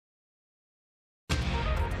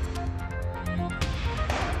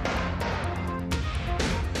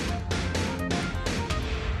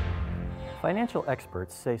Financial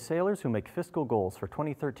experts say sailors who make fiscal goals for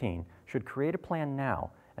 2013 should create a plan now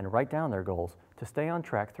and write down their goals to stay on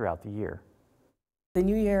track throughout the year. The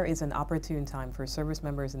new year is an opportune time for service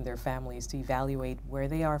members and their families to evaluate where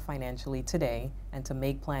they are financially today and to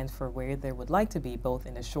make plans for where they would like to be both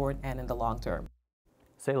in the short and in the long term.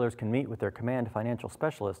 Sailors can meet with their command financial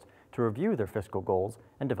specialist to review their fiscal goals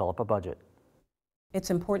and develop a budget. It's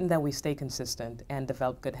important that we stay consistent and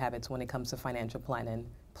develop good habits when it comes to financial planning.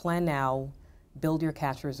 Plan now, build your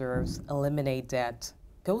cash reserves, eliminate debt,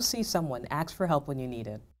 go see someone, ask for help when you need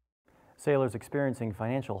it. Sailors experiencing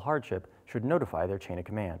financial hardship should notify their chain of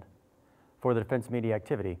command. For the Defense Media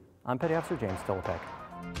Activity, I'm Petty Officer James Stolopek.